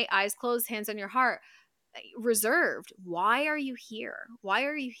thing, right? Eyes closed, hands on your heart, reserved. Why are you here? Why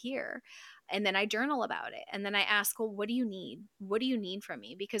are you here? And then I journal about it. And then I ask, well, what do you need? What do you need from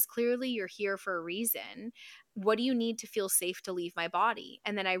me? Because clearly you're here for a reason. What do you need to feel safe to leave my body?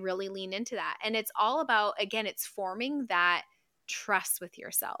 And then I really lean into that. And it's all about, again, it's forming that trust with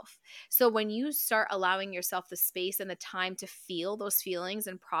yourself. So when you start allowing yourself the space and the time to feel those feelings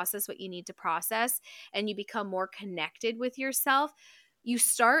and process what you need to process, and you become more connected with yourself, you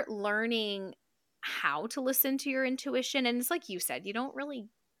start learning how to listen to your intuition. And it's like you said, you don't really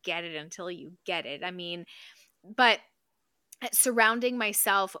get it until you get it. I mean, but surrounding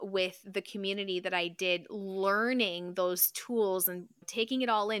myself with the community that I did, learning those tools and taking it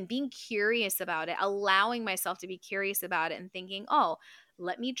all in, being curious about it, allowing myself to be curious about it and thinking, oh,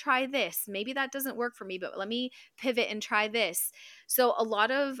 let me try this. Maybe that doesn't work for me, but let me pivot and try this. So, a lot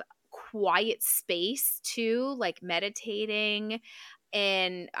of quiet space too, like meditating,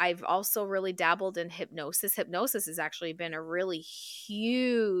 and I've also really dabbled in hypnosis. Hypnosis has actually been a really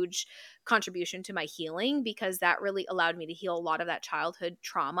huge contribution to my healing because that really allowed me to heal a lot of that childhood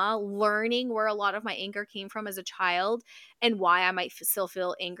trauma, learning where a lot of my anger came from as a child and why I might still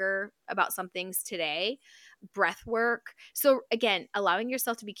feel anger about some things today. Breath work. So, again, allowing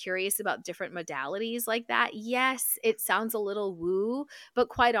yourself to be curious about different modalities like that. Yes, it sounds a little woo, but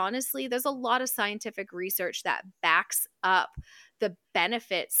quite honestly, there's a lot of scientific research that backs up the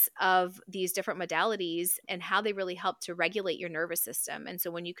benefits of these different modalities and how they really help to regulate your nervous system. And so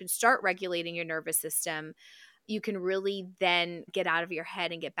when you can start regulating your nervous system, you can really then get out of your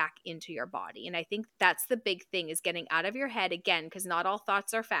head and get back into your body. And I think that's the big thing, is getting out of your head again, because not all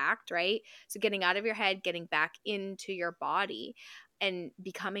thoughts are fact, right? So getting out of your head, getting back into your body and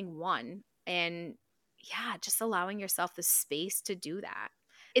becoming one. And yeah, just allowing yourself the space to do that.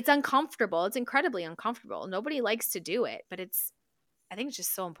 It's uncomfortable. It's incredibly uncomfortable. Nobody likes to do it, but I think it's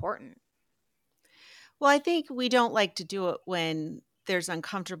just so important. Well, I think we don't like to do it when there's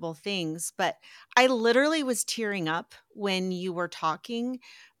uncomfortable things, but I literally was tearing up when you were talking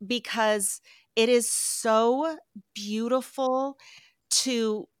because it is so beautiful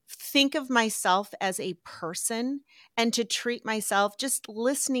to think of myself as a person and to treat myself, just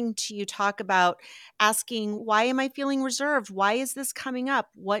listening to you talk about asking, why am I feeling reserved? Why is this coming up?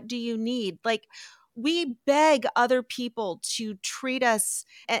 What do you need? Like, we beg other people to treat us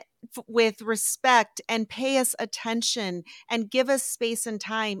with respect and pay us attention and give us space and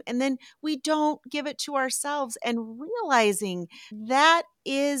time. And then we don't give it to ourselves, and realizing that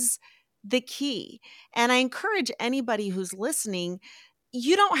is the key. And I encourage anybody who's listening,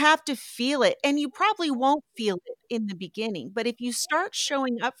 you don't have to feel it, and you probably won't feel it in the beginning, but if you start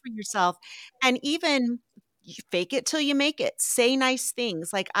showing up for yourself and even fake it till you make it, say nice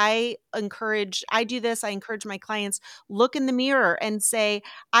things. Like I do this, I encourage my clients, look in the mirror and say,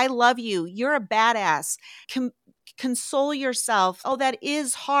 I love you. You're a badass. Com- Console yourself. Oh, that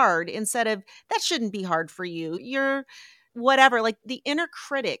is hard, instead of that shouldn't be hard for you. You're whatever, like the inner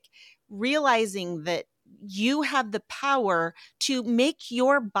critic, realizing that you have the power to make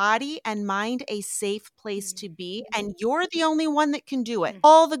your body and mind a safe place to be. And you're the only one that can do it. Mm.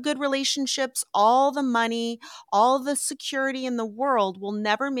 All the good relationships, all the money, all the security in the world will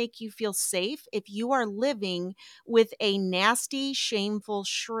never make you feel safe if you are living with a nasty, shameful,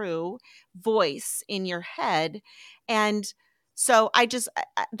 shrew voice in your head. And so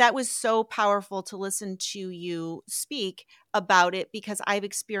that was so powerful to listen to you speak about it, because I've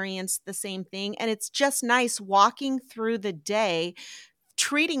experienced the same thing. And it's just nice walking through the day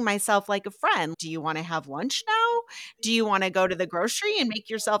treating myself like a friend. Do you want to have lunch now? Do you want to go to the grocery and make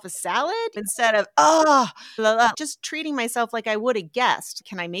yourself a salad instead of, oh, blah, blah. Just treating myself like I would a guest.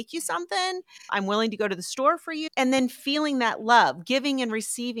 Can I make you something? I'm willing to go to the store for you. And then feeling that love, giving and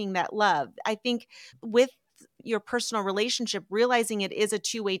receiving that love. I think with your personal relationship, realizing it is a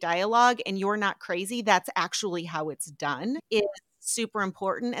two-way dialogue and you're not crazy, that's actually how it's done, is super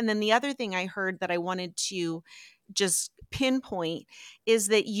important. And then the other thing I heard that I wanted to just pinpoint is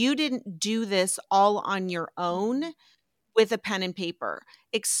that you didn't do this all on your own with a pen and paper.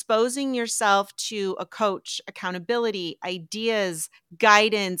 Exposing yourself to a coach, accountability, ideas,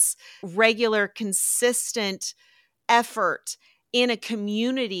 guidance, regular, consistent effort in a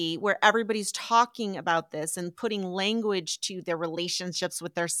community where everybody's talking about this and putting language to their relationships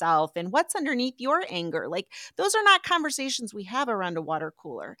with their self and what's underneath your anger. Like, those are not conversations we have around a water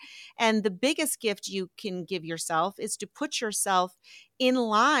cooler. And the biggest gift you can give yourself is to put yourself in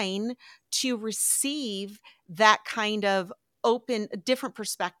line to receive that kind of open, different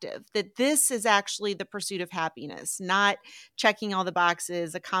perspective, that this is actually the pursuit of happiness, not checking all the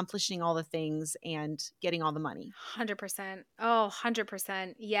boxes, accomplishing all the things, and getting all the money. 100%. Oh,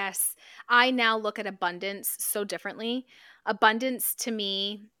 100%. Yes. I now look at abundance so differently. Abundance to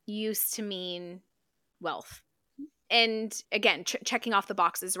me used to mean wealth. And again, checking off the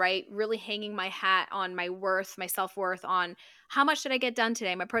boxes, right? Really hanging my hat on my worth, my self-worth, on how much did I get done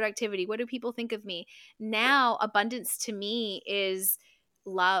today, my productivity, what do people think of me? Now abundance to me is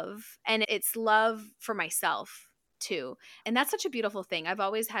love, and it's love for myself too. And that's such a beautiful thing. I've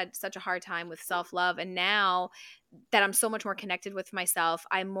always had such a hard time with self-love, and now that I'm so much more connected with myself,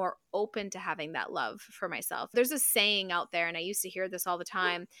 I'm more open to having that love for myself. There's a saying out there, and I used to hear this all the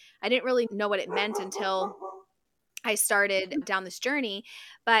time. I didn't really know what it meant until I started down this journey,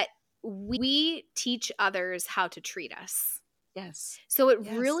 but we teach others how to treat us. Yes. So it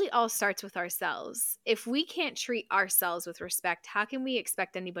Yes. really all starts with ourselves. If we can't treat ourselves with respect, how can we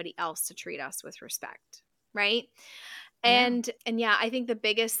expect anybody else to treat us with respect? Right? Yeah. And yeah, I think the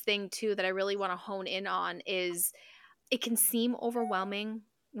biggest thing too that I really want to hone in on is it can seem overwhelming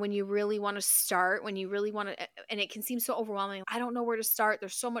when you really want to start, when you really want to, and it can seem so overwhelming. I don't know where to start.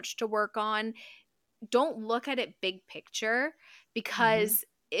 There's so much to work on. Don't look at it big picture, Mhm. because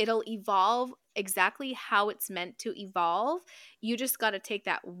it'll evolve exactly how it's meant to evolve. You just got to take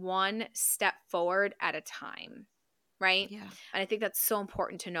that one step forward at a time, right? Yeah. And I think that's so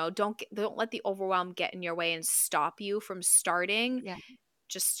important to know. Don't let the overwhelm get in your way and stop you from starting. Yeah.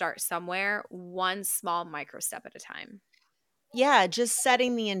 Just start somewhere, one small micro step at a time. Yeah, just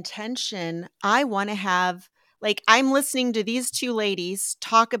setting the intention. I wanna have, like, I'm listening to these 2 ladies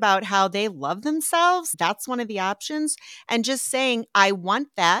talk about how they love themselves, that's one of the options, and just saying, "I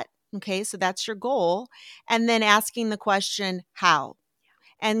want that." Okay, so that's your goal, and then asking the question, "How?"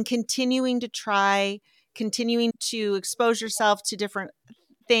 And continuing to try, continuing to expose yourself to different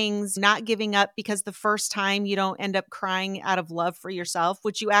things, not giving up, because the first time you don't end up crying out of love for yourself,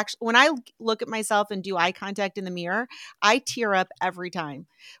 which you actually, when I look at myself and do eye contact in the mirror, I tear up every time.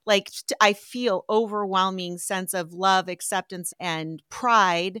 Like, I feel overwhelming sense of love, acceptance, and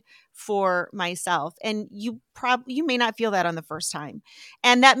pride for myself. And you may not feel that on the first time.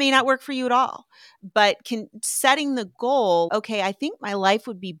 And that may not work for you at all. But setting the goal, okay, I think my life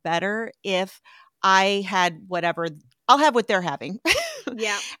would be better if I had whatever, I'll have what they're having.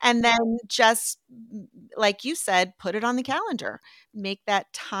 Yeah. And then just, like you said, put it on the calendar. Make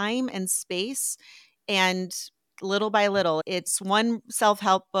that time and space, and little by little, it's one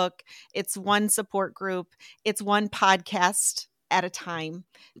self-help book, it's one support group, it's one podcast at a time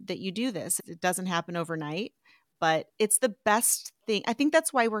that you do this. It doesn't happen overnight, but it's the best thing. I think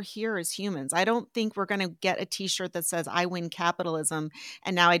that's why we're here as humans. I don't think we're going to get a t-shirt that says I win capitalism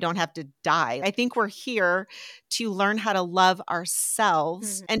and now I don't have to die. I think we're here to learn how to love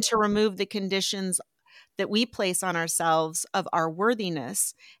ourselves Mhm. and to remove the conditions that we place on ourselves of our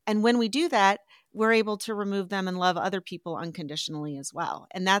worthiness. And when we do that, we're able to remove them and love other people unconditionally as well.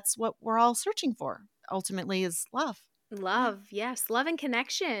 And that's what we're all searching for ultimately, is love. Yeah. Love, yes, love and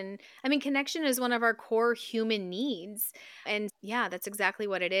connection. I mean, connection is one of our core human needs. And yeah, that's exactly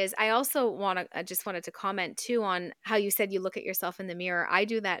what it is. I just wanted to comment too on how you said you look at yourself in the mirror. I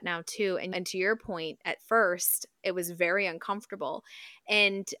do that now too. And to your point, at first, it was very uncomfortable.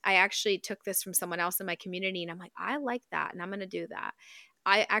 And I actually took this from someone else in my community and I'm like, I like that and I'm going to do that.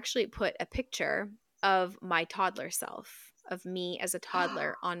 I actually put a picture of my toddler self, of me as a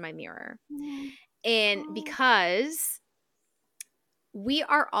toddler on my mirror. And because we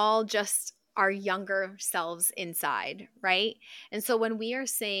are all just our younger selves inside, right? And so when we are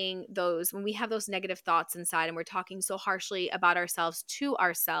saying those, when we have those negative thoughts inside and we're talking so harshly about ourselves to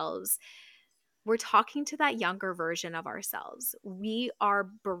ourselves, we're talking to that younger version of ourselves. We are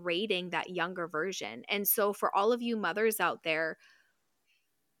berating that younger version. And so for all of you mothers out there,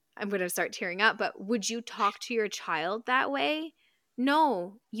 I'm going to start tearing up, but would you talk to your child that way?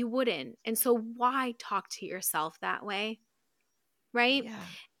 No, you wouldn't. And so why talk to yourself that way? Right? Yeah.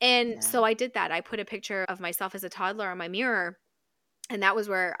 And Yeah. so I did that. I put a picture of myself as a toddler on my mirror. And that was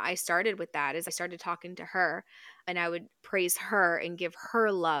where I started with that, is I started talking to her and I would praise her and give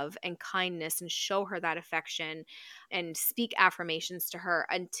her love and kindness and show her that affection and speak affirmations to her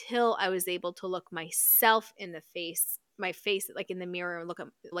until I was able to look myself in the face, my face like in the mirror, and look at,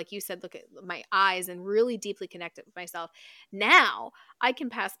 like you said, look at my eyes and really deeply connect it with myself. Now I can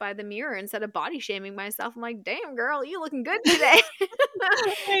pass by the mirror instead of body shaming myself. I'm like, damn girl, you looking good today.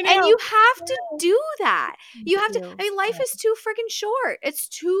 I And know. you have to Yeah. do that. Me You have to, I too. mean, life Yeah. is too freaking short. It's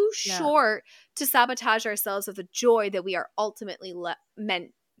too Yeah. short to sabotage ourselves of the joy that we are ultimately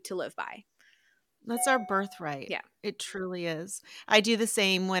meant to live by. That's our birthright. Yeah. It truly is. I do the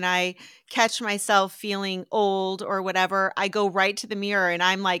same when I catch myself feeling old or whatever. I go right to the mirror and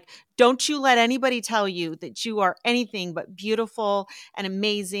I'm like, don't you let anybody tell you that you are anything but beautiful and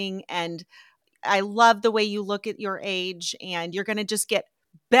amazing. And I love the way you look at your age, and you're going to just get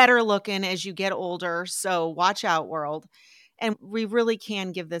better looking as you get older. So watch out, world. And we really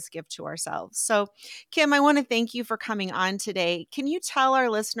can give this gift to ourselves. So, Kim, I want to thank you for coming on today. Can you tell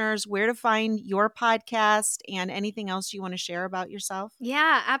our listeners where to find your podcast and anything else you want to share about yourself?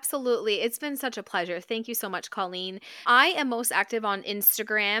 Yeah, absolutely. It's been such a pleasure. Thank you so much, Colleen. I am most active on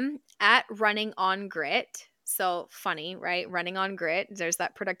Instagram at Running on Grit. So funny, right? Running on grit. There's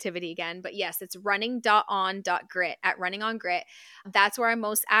that productivity again. But yes, it's running.on.grit at Running on Grit. That's where I'm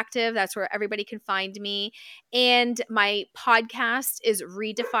most active. That's where everybody can find me. And my podcast is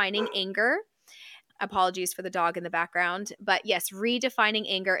Redefining Anger. Apologies for the dog in the background. But yes, Redefining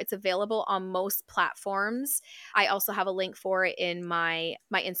Anger. It's available on most platforms. I also have a link for it in my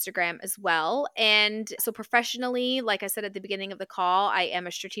Instagram as well. And so professionally, like I said at the beginning of the call, I am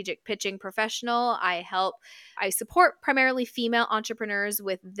a strategic pitching professional. I support primarily female entrepreneurs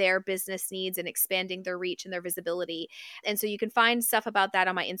with their business needs and expanding their reach and their visibility. And so you can find stuff about that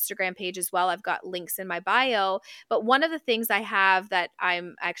on my Instagram page as well. I've got links in my bio. But one of the things I have that I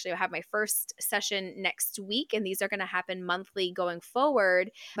have my first session next week, and these are going to happen monthly going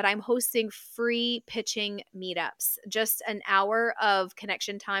forward. But I'm hosting free pitching meetups, just an hour of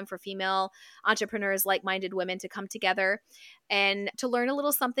connection time for female entrepreneurs, like minded women to come together and to learn a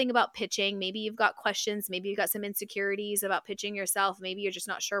little something about pitching. Maybe you've got questions, maybe you've got some insecurities about pitching yourself, maybe you're just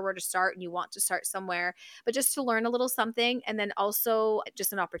not sure where to start and you want to start somewhere, but just to learn a little something. And then also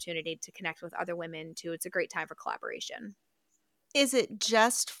just an opportunity to connect with other women too. It's a great time for collaboration. Is it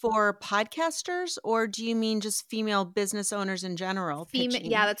just for podcasters, or do you mean just female business owners in general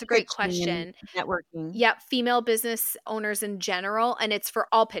Yeah, that's a great pitching and question. networking? Yep, female business owners in general, and it's for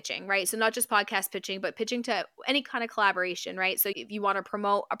all pitching, right? So not just podcast pitching, but pitching to any kind of collaboration, right? So if you want to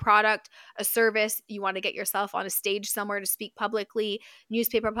promote a product, a service, you want to get yourself on a stage somewhere to speak publicly,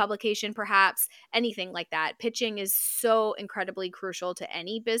 newspaper publication perhaps, anything like that. Pitching is so incredibly crucial to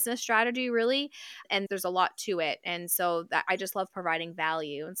any business strategy, really, and there's a lot to it. And so that I just love providing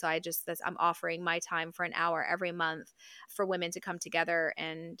value. And so I'm offering my time for an hour every month for women to come together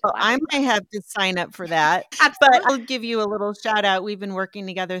and Well, I collaborate with might us. have to sign up for that, but Absolutely. I'll give you a little shout out. We've been working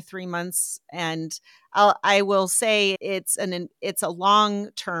together 3 months, and I will say it's a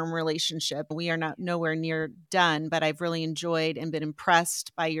long-term relationship. We are not nowhere near done, but I've really enjoyed and been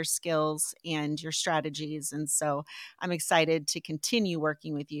impressed by your skills and your strategies, and so I'm excited to continue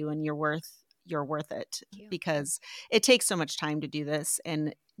working with you, and you're worth you're worth it, Thank you. because it takes so much time to do this,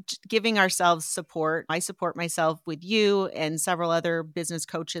 and giving ourselves support. I support myself with you and several other business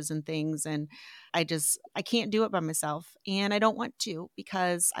coaches and things. And I can't do it by myself. And I don't want to,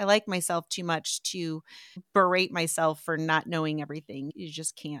 because I like myself too much to berate myself for not knowing everything. You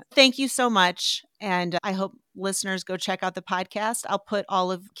just can't. Thank you so much. And I hope listeners go check out the podcast. I'll put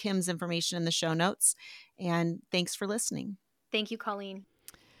all of Kim's information in the show notes. And thanks for listening. Thank you, Colleen.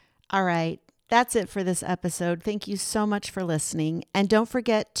 All right. That's it for this episode. Thank you so much for listening. And don't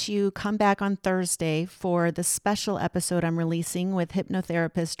forget to come back on Thursday for the special episode I'm releasing with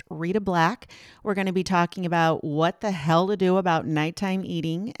hypnotherapist Rita Black. We're going to be talking about what the hell to do about nighttime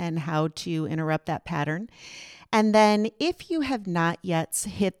eating and how to interrupt that pattern. And then if you have not yet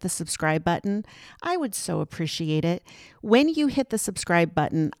hit the subscribe button, I would so appreciate it. When you hit the subscribe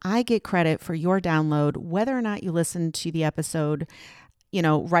button, I get credit for your download, whether or not you listen to the episode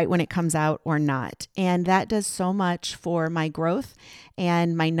right when it comes out or not. And that does so much for my growth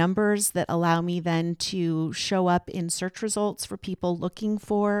and my numbers that allow me then to show up in search results for people looking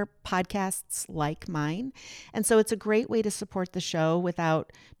for podcasts like mine. And so it's a great way to support the show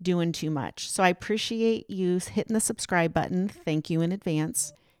without doing too much. So I appreciate you hitting the subscribe button. Thank you in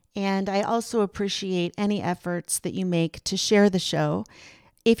advance. And I also appreciate any efforts that you make to share the show.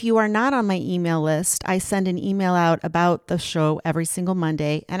 If you are not on my email list, I send an email out about the show every single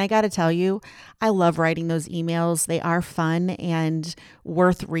Monday. And I got to tell you, I love writing those emails. They are fun and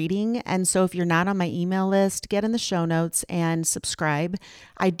worth reading. And so if you're not on my email list, get in the show notes and subscribe.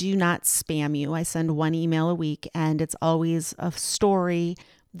 I do not spam you. I send one email a week, and it's always a story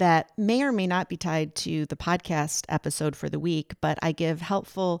that may or may not be tied to the podcast episode for the week, but I give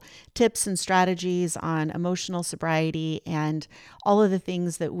helpful tips and strategies on emotional sobriety and all of the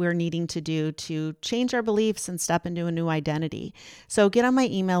things that we're needing to do to change our beliefs and step into a new identity. So get on my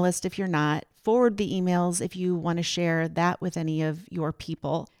email list if you're not. Forward the emails if you want to share that with any of your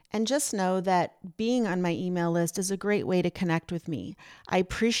people. And just know that being on my email list is a great way to connect with me. I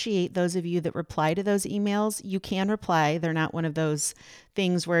appreciate those of you that reply to those emails. You can reply. They're not one of those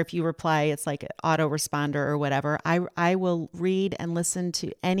things where if you reply, it's like an autoresponder or whatever. I will read and listen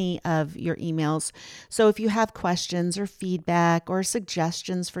to any of your emails. So if you have questions or feedback or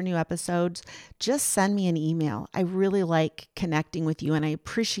suggestions for new episodes, just send me an email. I really like connecting with you, and I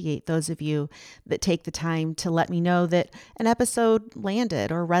appreciate those of you that take the time to let me know that an episode landed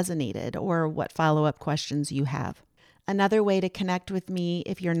or resonated, or what follow-up questions you have. Another way to connect with me,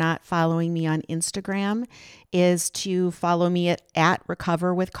 if you're not following me on Instagram, is to follow me at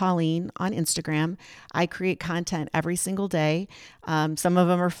Recover with Colleen on Instagram. I create content every single day. Some of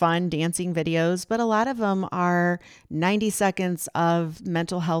them are fun dancing videos, but a lot of them are 90 seconds of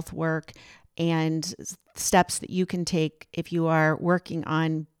mental health work and steps that you can take if you are working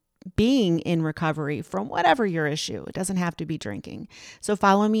on being in recovery from whatever your issue. It doesn't have to be drinking. So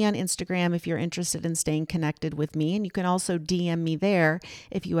follow me on Instagram if you're interested in staying connected with me. And you can also DM me there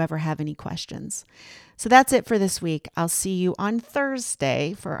if you ever have any questions. So that's it for this week. I'll see you on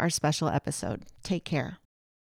Thursday for our special episode. Take care.